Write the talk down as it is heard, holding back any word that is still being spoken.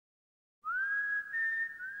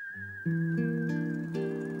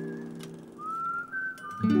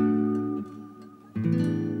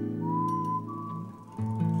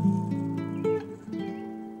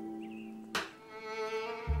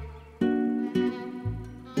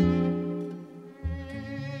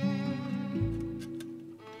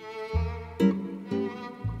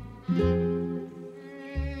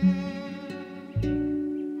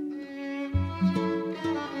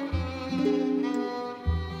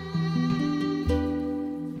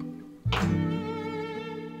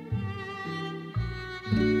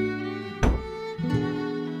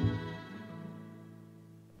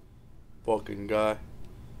Fucking guy.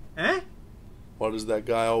 Eh? Why does that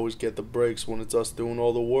guy always get the breaks when it's us doing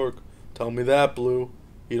all the work? Tell me that, Blue.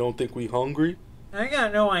 You don't think we hungry? I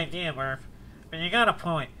got no idea, Murph. But you got a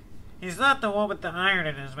point. He's not the one with the iron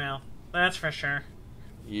in his mouth. That's for sure.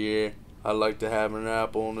 Yeah, I like to have an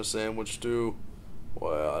apple in a sandwich too.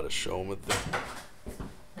 Well, I ought to show him a thing.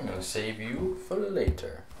 I'm gonna save you for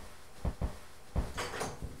later.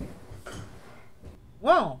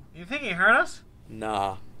 Whoa, you think he hurt us?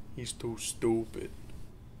 Nah, he's too stupid.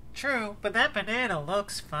 True, but that banana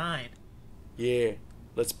looks fine. Yeah,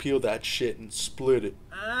 let's peel that shit and split it.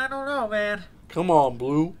 I don't know, man. Come on,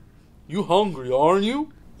 Blue. You hungry, aren't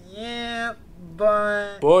you? Yeah,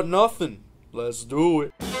 but... But nothing. Let's do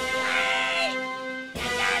it.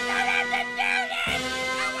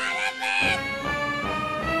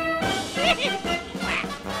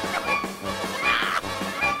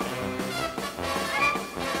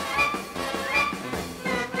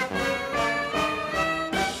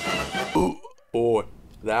 Boy,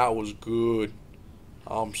 that was good.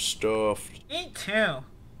 I'm stuffed. Me too.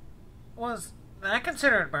 Was that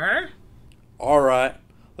considered murder? Alright,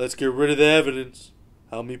 let's get rid of the evidence.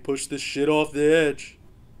 Help me push this shit off the edge.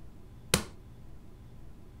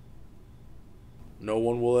 No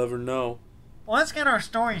one will ever know. Let's get our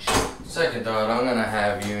story straight. Second thought, I'm gonna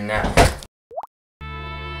have you now.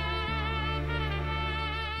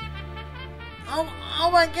 Oh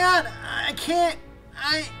my god, I can't,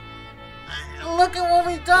 look at what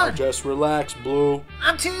we've done. Now just relax, Blue.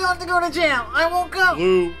 I'm too young to go to jail. I won't go.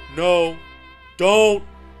 Blue, no. Don't.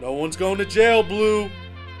 No one's going to jail, Blue.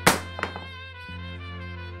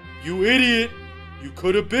 You idiot. You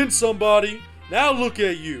could have been somebody. Now look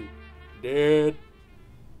at you. Dead.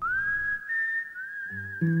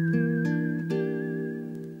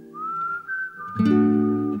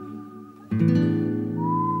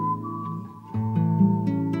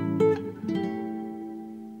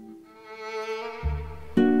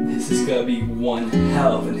 This is gonna be one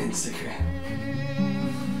hell of an Instagram.